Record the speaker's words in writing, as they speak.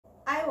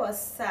was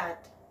sad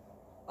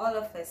all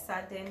of a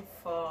sudden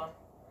for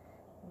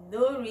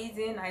no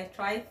reason. I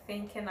tried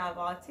thinking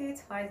about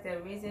it. What's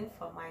the reason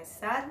for my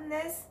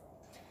sadness?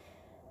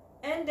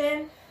 And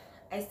then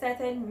I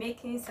started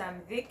making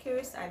some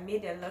videos. I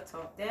made a lot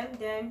of them.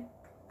 Then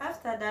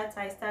after that,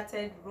 I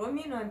started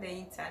roaming on the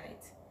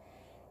internet,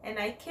 and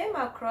I came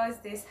across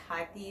this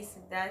hadith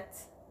that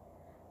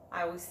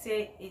I would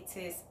say it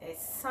is a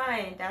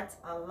sign that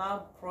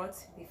Allah brought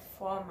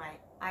before my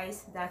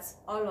eyes, that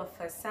all of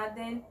a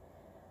sudden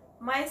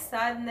my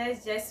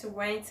sadness just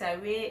went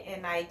away,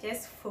 and I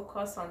just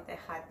focused on the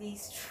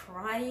hadith,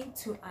 trying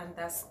to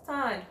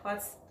understand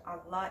what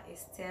Allah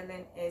is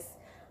telling us,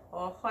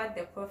 or what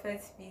the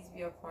Prophet, peace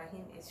be upon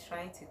him, is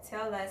trying to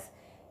tell us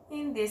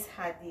in this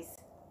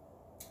hadith.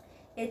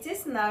 It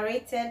is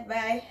narrated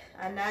by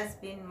Anas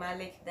bin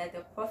Malik that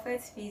the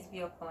Prophet, peace be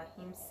upon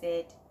him,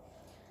 said,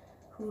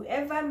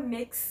 "Whoever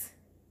makes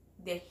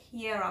the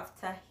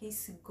hereafter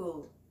his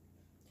goal,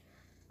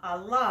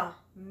 Allah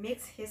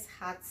makes his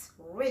heart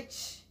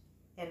rich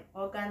and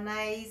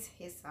organize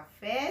his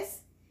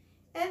affairs,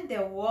 and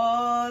the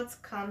world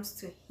comes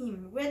to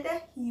him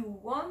whether he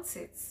wants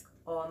it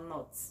or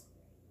not."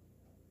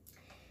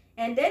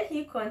 And then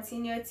he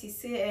continued to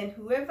say, "And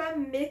whoever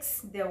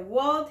makes the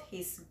world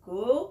his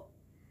goal,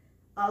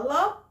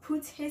 Allah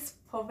put his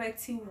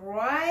poverty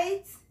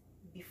right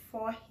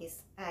before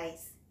his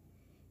eyes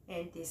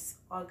and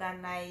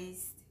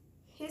disorganized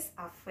his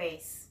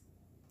affairs.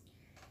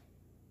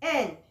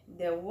 And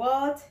the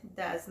world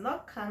does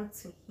not come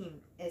to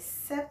him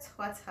except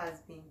what has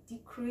been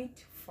decreed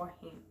for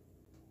him."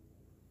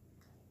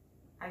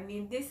 I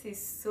mean, this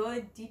is so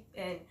deep,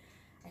 and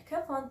I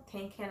kept on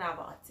thinking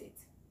about it.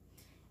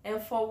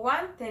 And for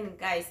one thing,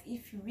 guys,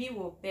 if we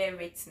will bear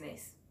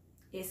witness,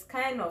 it's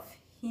kind of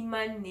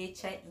human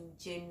nature in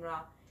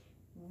general.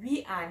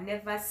 We are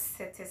never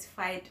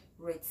satisfied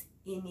with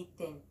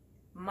anything.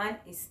 Man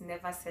is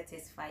never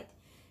satisfied.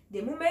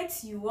 The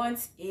moment you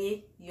want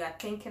A, you are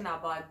thinking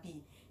about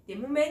B. The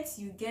moment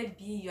you get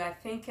B, you are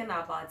thinking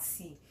about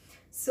C.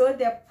 So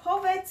the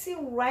poverty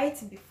right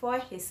before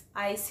his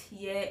eyes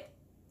here,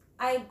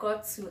 I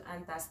got to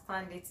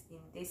understand it in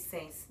this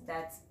sense,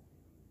 that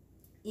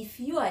if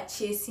you are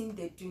chasing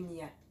the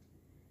dunya,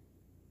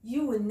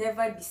 you will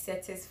never be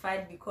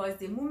satisfied, because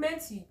the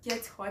moment you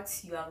get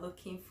what you are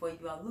looking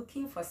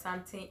for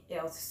something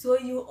else. So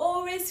you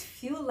always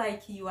feel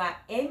like you are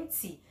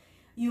empty.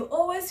 You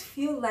always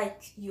feel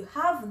like you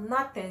have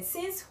nothing,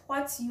 since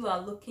what you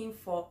are looking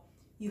for,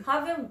 you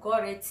haven't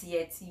got it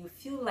yet. You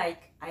feel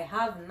like I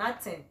have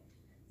nothing.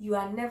 You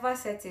are never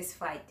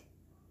satisfied.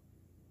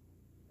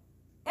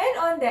 And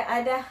on the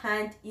other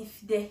hand,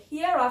 if the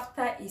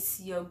hereafter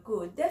is your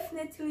goal,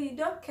 definitely you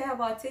don't care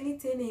about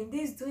anything in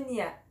this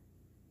dunya.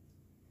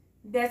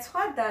 But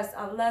what does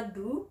Allah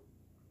do?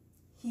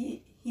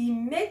 He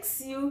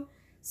makes you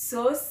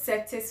so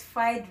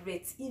satisfied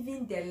with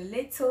even the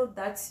little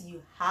that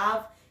you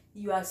have.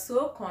 You are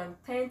so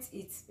content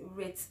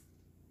with,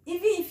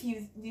 even if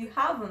you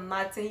have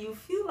nothing, you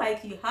feel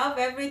like you have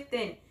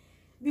everything,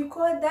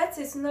 because that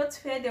is not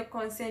where the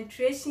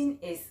concentration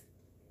is.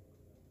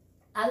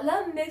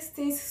 Allah makes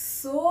things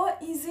so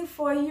easy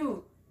for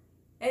you,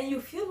 and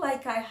you feel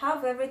like I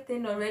have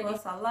everything already.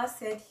 Because Allah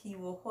said He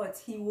will what?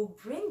 He will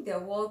bring the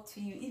world to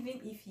you,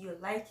 even if you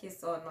like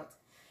it or not.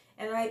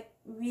 And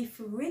we've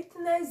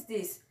witnessed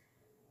this.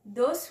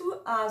 Those who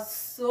are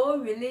so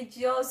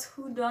religious,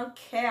 who don't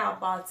care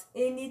about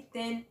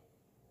anything,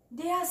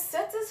 they are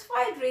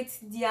satisfied with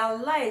their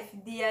life.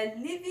 They are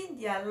living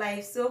their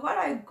life. So what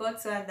I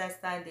got to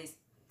understand is,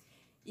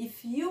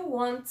 if you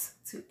want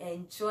to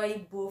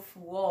enjoy both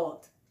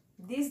worlds,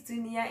 this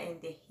dunya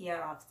and the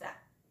hereafter,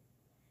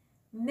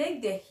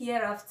 make the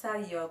hereafter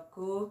your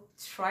goal.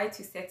 Try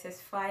to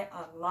satisfy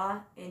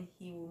Allah, and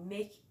He will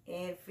make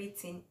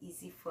everything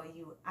easy for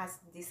you, as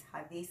this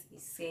hadith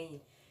is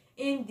saying,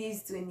 in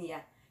this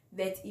dunya.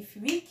 But if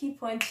we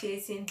keep on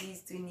chasing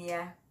this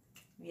dunya,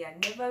 we are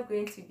never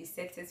going to be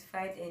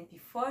satisfied, and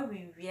before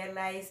we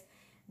realize,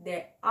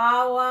 the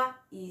hour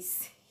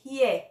is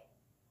here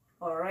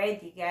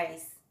already,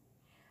 guys.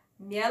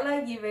 May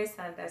Allah give us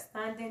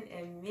understanding,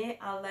 and may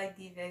Allah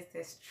give us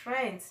the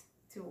strength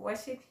to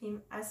worship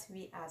Him as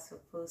we are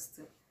supposed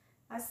to.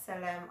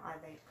 Assalamu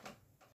alaikum.